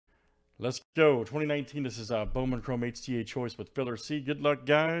Let's go. 2019. This is Bowman Chrome HTA choice with filler C. Good luck,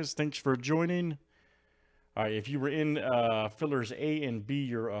 guys. Thanks for joining. All right, if you were in fillers A and B,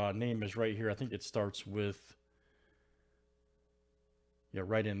 your name is right here. I think it starts with, yeah,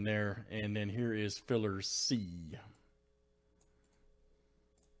 right in there. And then here is filler C.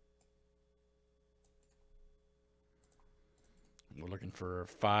 We're looking for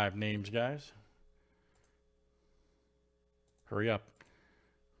 5 names, guys. Hurry up.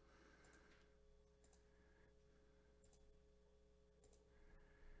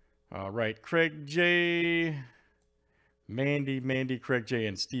 All right, Craig J, Mandy, Craig J,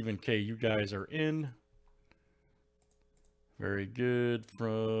 and Stephen K. You guys are in. Very good.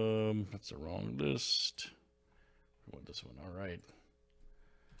 From, that's the wrong list. I want this one. All right.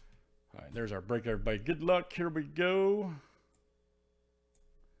 All right, there's our break, everybody. Good luck. Here we go.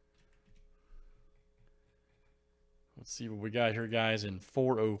 Let's see what we got here, guys, in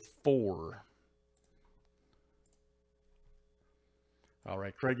 404. All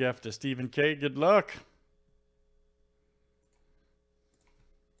right, Craig F to Stephen K. Good luck.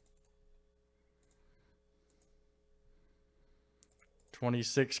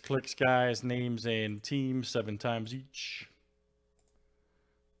 "26 clicks, guys. Names and teams 7 times each.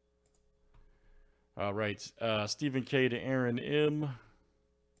 All right, Stephen K to Aaron M.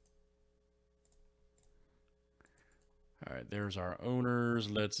 All right, there's our owners.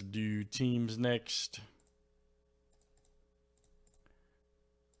 Let's do teams next.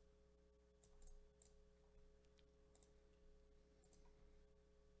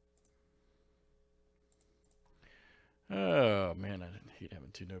 Oh, man, I hate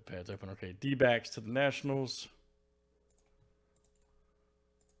having 2 notepads open. Okay, D-backs to the Nationals.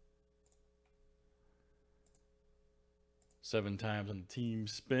 Seven times on the team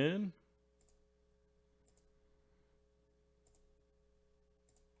spin.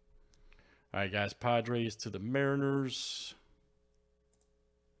 All right, guys, Padres to the Mariners.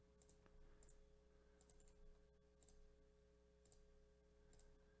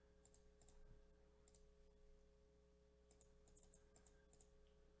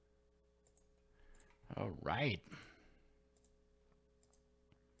 All right.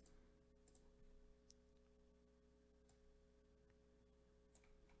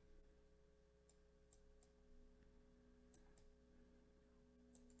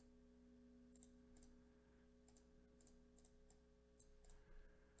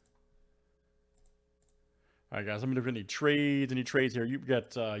 All right, guys, let me look at any trades here. You've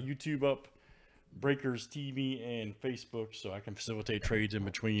got YouTube up, Breakers TV, and Facebook, so I can facilitate trades in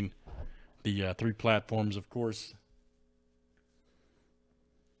between the 3 platforms, of course.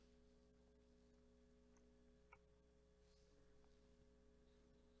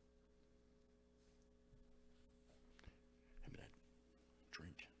 Give me that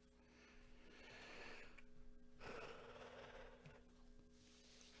drink.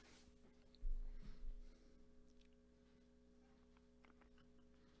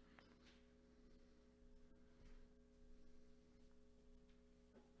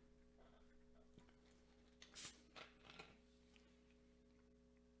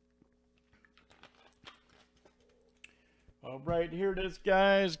 All right, here it is,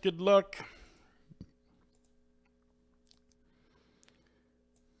 guys. Good luck.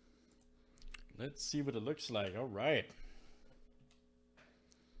 Let's see what it looks like. All right.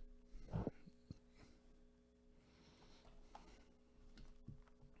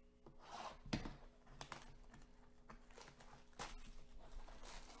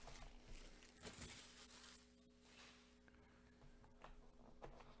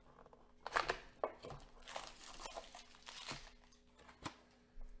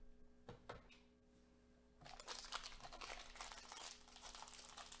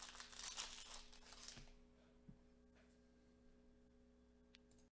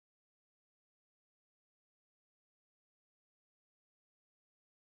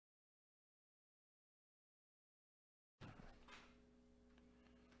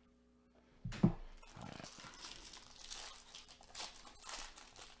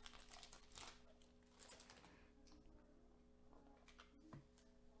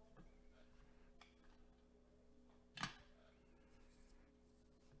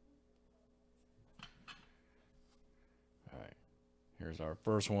 Here's our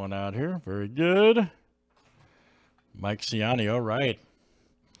first one out here. Very good. Mike Ciani. All right.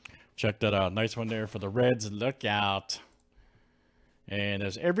 Check that out. Nice one there for the Reds. Look out. And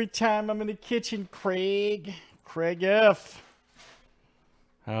as every time I'm in the kitchen, Craig F.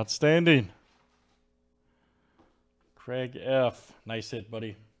 Outstanding. Craig F. Nice hit,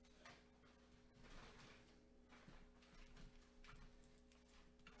 buddy.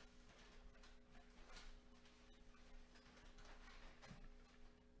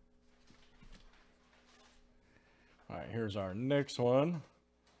 here's our next one.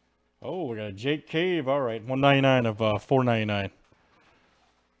 Oh, we got a Jake Cave. All right, 199 of 499.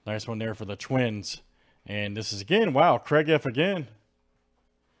 Nice one there for the Twins. And this is again, wow, Craig F again.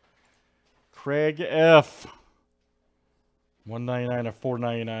 Craig F. 199 of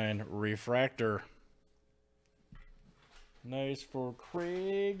 499 refractor. Nice for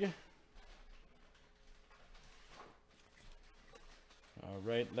Craig. All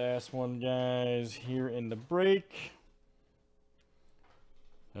right, last one, guys, here in the break.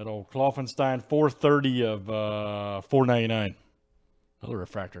 That old Kloffenstein 430 of 499. Another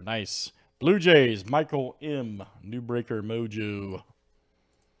refractor, nice. Blue Jays, Michael M. New Breaker Mojo.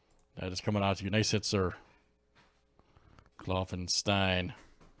 That is coming out to you. Nice hit, sir. Kloffenstein.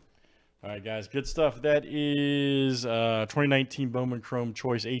 All right, guys, good stuff. That is 2019 Bowman Chrome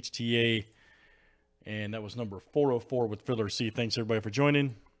Choice HTA. And that was number 404 with Filler C. Thanks, everybody, for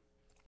joining.